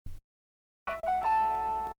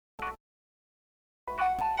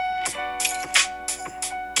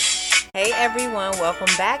everyone, welcome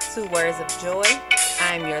back to Words of Joy.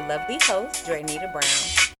 I'm your lovely host, Draynita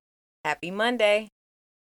Brown. Happy Monday.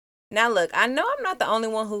 Now look, I know I'm not the only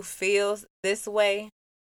one who feels this way,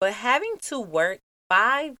 but having to work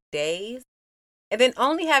 5 days and then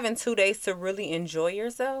only having 2 days to really enjoy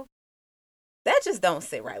yourself, that just don't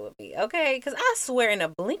sit right with me, okay? Because I swear in a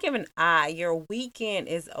blink of an eye, your weekend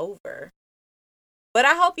is over. But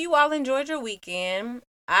I hope you all enjoyed your weekend.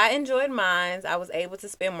 I enjoyed mine. I was able to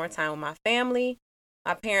spend more time with my family.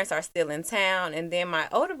 My parents are still in town. And then my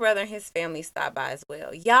older brother and his family stopped by as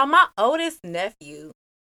well. Y'all, my oldest nephew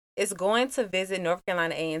is going to visit North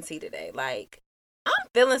Carolina A&T today. Like, I'm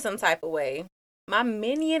feeling some type of way. My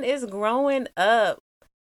minion is growing up.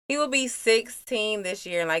 He will be 16 this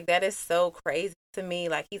year. And like, that is so crazy to me.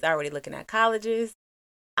 Like, he's already looking at colleges.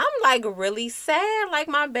 I'm like really sad. Like,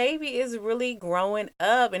 my baby is really growing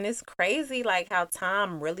up, and it's crazy like how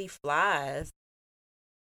time really flies.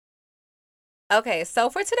 Okay, so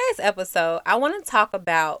for today's episode, I want to talk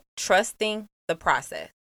about trusting the process.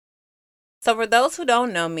 So for those who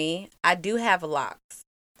don't know me, I do have locks.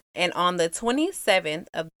 And on the 27th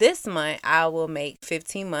of this month, I will make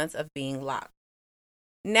 15 months of being locked.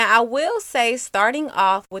 Now, I will say, starting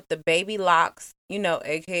off with the baby locks,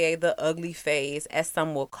 aka the ugly phase, as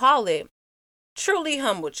some will call it, truly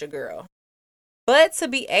humbled your girl. But to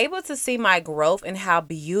be able to see my growth and how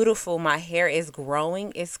beautiful my hair is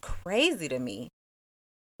growing is crazy to me.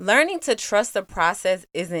 Learning to trust the process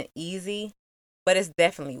isn't easy, but it's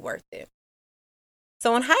definitely worth it.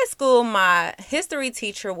 So in high school, my history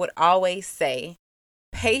teacher would always say,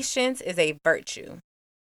 patience is a virtue.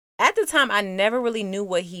 At the time, I never really knew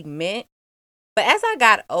what he meant. But as I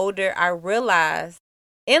got older, I realized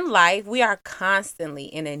in life, we are constantly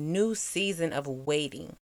in a new season of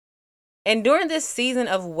waiting. And during this season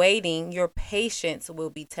of waiting, your patience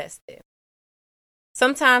will be tested.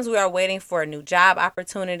 Sometimes we are waiting for a new job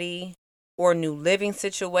opportunity or a new living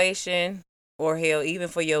situation, or hell, even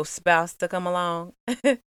for your spouse to come along.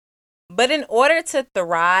 But in order to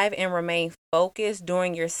thrive and remain focused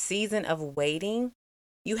during your season of waiting,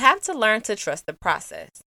 you have to learn to trust the process.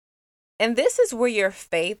 And this is where your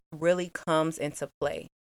faith really comes into play.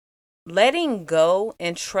 Letting go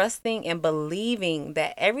and trusting and believing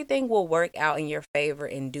that everything will work out in your favor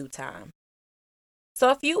in due time.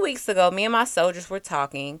 So a few weeks ago, me and my soldiers were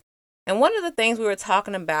talking, and one of the things we were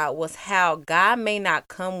talking about was how God may not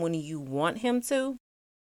come when you want him to,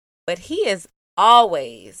 but he is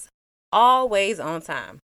always on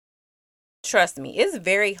time. Trust me, it's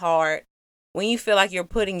very hard when you feel like you're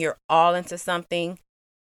putting your all into something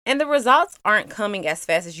and the results aren't coming as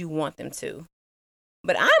fast as you want them to.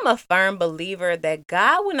 But I'm a firm believer that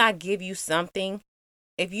God will not give you something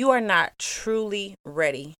if you are not truly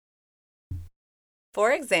ready.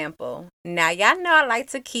 For example, now y'all know I like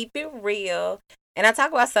to keep it real, and I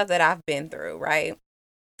talk about stuff that I've been through, right?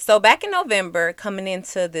 So back in November, coming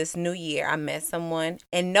into this new year, I met someone,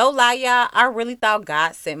 and no lie, y'all, I really thought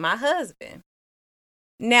God sent my husband.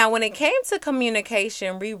 Now, when it came to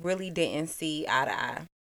communication, we really didn't see eye to eye.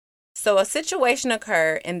 So a situation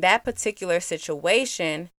occurred, and that particular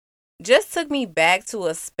situation just took me back to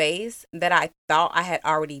a space that I thought I had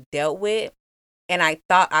already dealt with, and I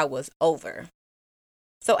thought I was over.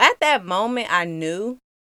 So at that moment, I knew,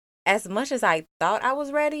 as much as I thought I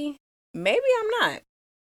was ready, maybe I'm not.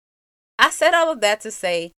 I said all of that to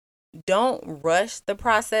say, don't rush the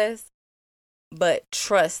process, but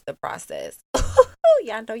trust the process.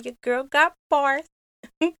 Y'all know your girl got bars.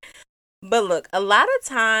 But look, a lot of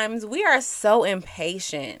times we are so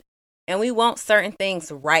impatient and we want certain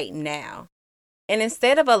things right now. And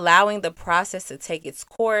instead of allowing the process to take its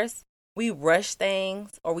course, we rush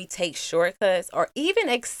things or we take shortcuts or even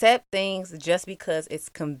accept things just because it's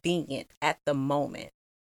convenient at the moment.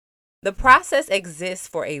 The process exists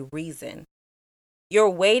for a reason. Your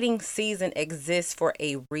waiting season exists for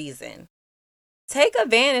a reason. Take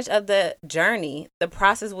advantage of the journey the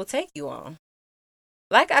process will take you on.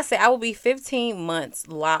 Like I said, I will be 15 months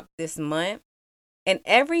locked this month. And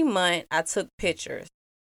every month I took pictures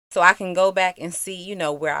so I can go back and see,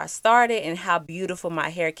 where I started and how beautiful my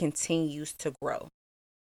hair continues to grow.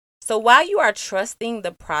 So while you are trusting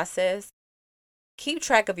the process, keep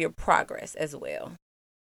track of your progress as well.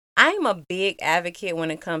 I am a big advocate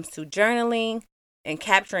when it comes to journaling and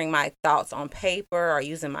capturing my thoughts on paper or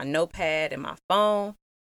using my notepad and my phone,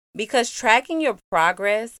 because tracking your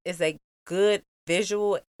progress is a good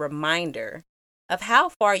visual reminder of how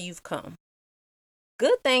far you've come.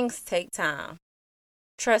 Good things take time.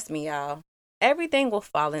 Trust me, y'all. Everything will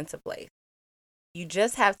fall into place. You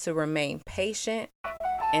just have to remain patient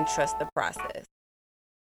and trust the process.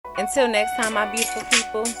 Until next time, my beautiful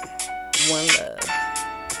people, One love.